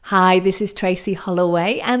Hi, this is Tracy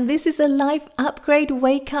Holloway, and this is a Life Upgrade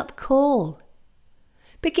Wake-Up Call.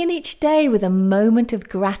 Begin each day with a moment of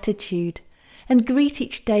gratitude and greet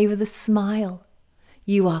each day with a smile.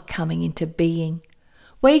 You are coming into being,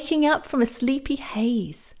 waking up from a sleepy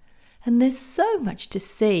haze, and there's so much to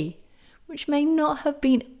see, which may not have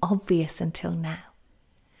been obvious until now.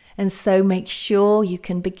 And so make sure you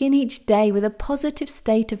can begin each day with a positive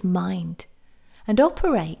state of mind and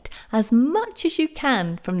operate as much as you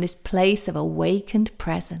can from this place of awakened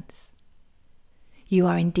presence. You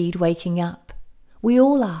are indeed waking up. We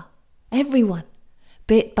all are, everyone,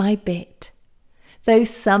 bit by bit. Though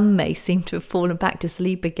some may seem to have fallen back to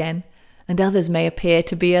sleep again, and others may appear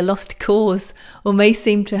to be a lost cause, or may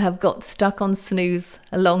seem to have got stuck on snooze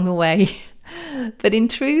along the way. But in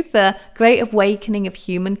truth, the great awakening of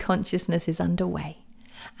human consciousness is underway.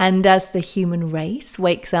 And as the human race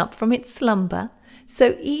wakes up from its slumber,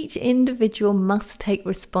 so each individual must take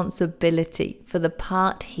responsibility for the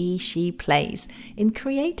part he/she plays in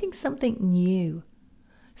creating something new,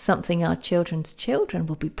 something our children's children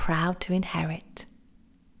will be proud to inherit.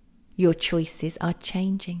 Your choices are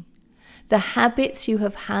changing. The habits you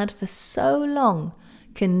have had for so long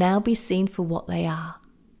can now be seen for what they are.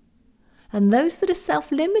 And those that are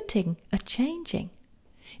self-limiting are changing.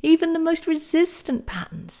 Even the most resistant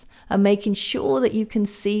patterns are making sure that you can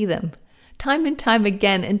see them time and time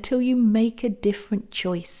again until you make a different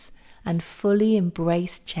choice and fully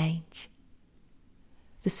embrace change.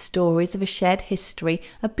 The stories of a shared history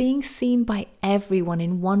are being seen by everyone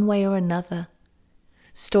in one way or another.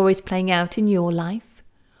 Stories playing out in your life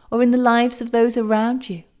or in the lives of those around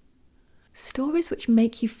you. Stories which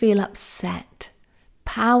make you feel upset,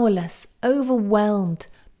 powerless, overwhelmed,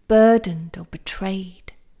 burdened or betrayed.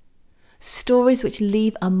 Stories which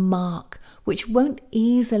leave a mark which won't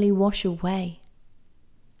easily wash away.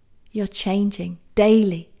 You're changing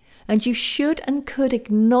daily, and you should and could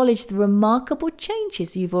acknowledge the remarkable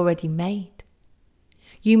changes you've already made.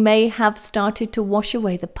 You may have started to wash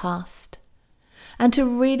away the past and to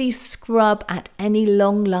really scrub at any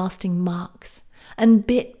long-lasting marks, and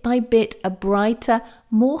bit by bit a brighter,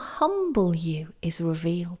 more humble you is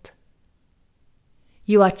revealed.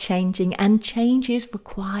 You are changing, and change is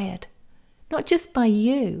required, not just by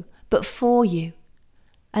you, but for you.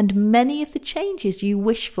 And many of the changes you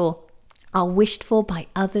wish for are wished for by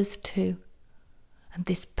others too. And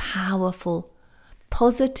this powerful,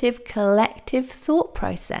 positive, collective thought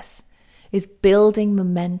process is building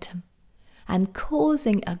momentum and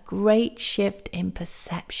causing a great shift in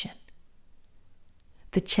perception.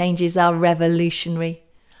 The changes are revolutionary,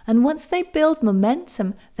 and once they build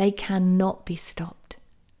momentum, they cannot be stopped.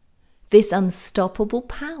 This unstoppable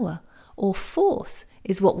power or force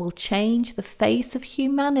is what will change the face of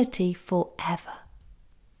humanity forever.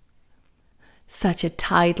 Such a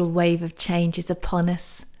tidal wave of change is upon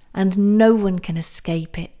us, and no one can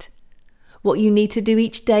escape it. What you need to do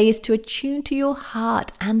each day is to attune to your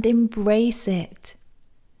heart and embrace it.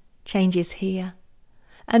 Change is here,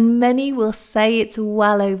 and many will say it's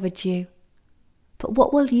well overdue. But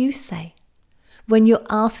what will you say when you're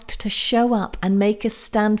asked to show up and make a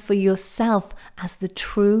stand for yourself as the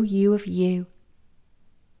true you of you?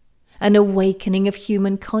 An awakening of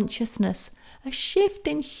human consciousness, a shift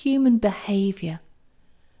in human behavior,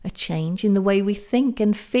 a change in the way we think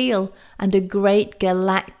and feel, and a great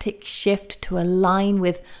galactic shift to align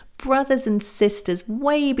with brothers and sisters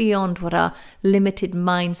way beyond what our limited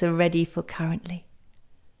minds are ready for currently.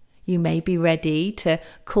 You may be ready to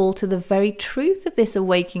call to the very truth of this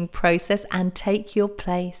awakening process and take your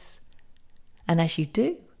place. And as you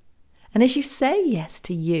do, and as you say yes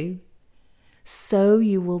to you, so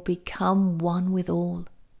you will become one with all,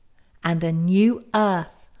 and a new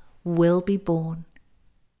earth will be born.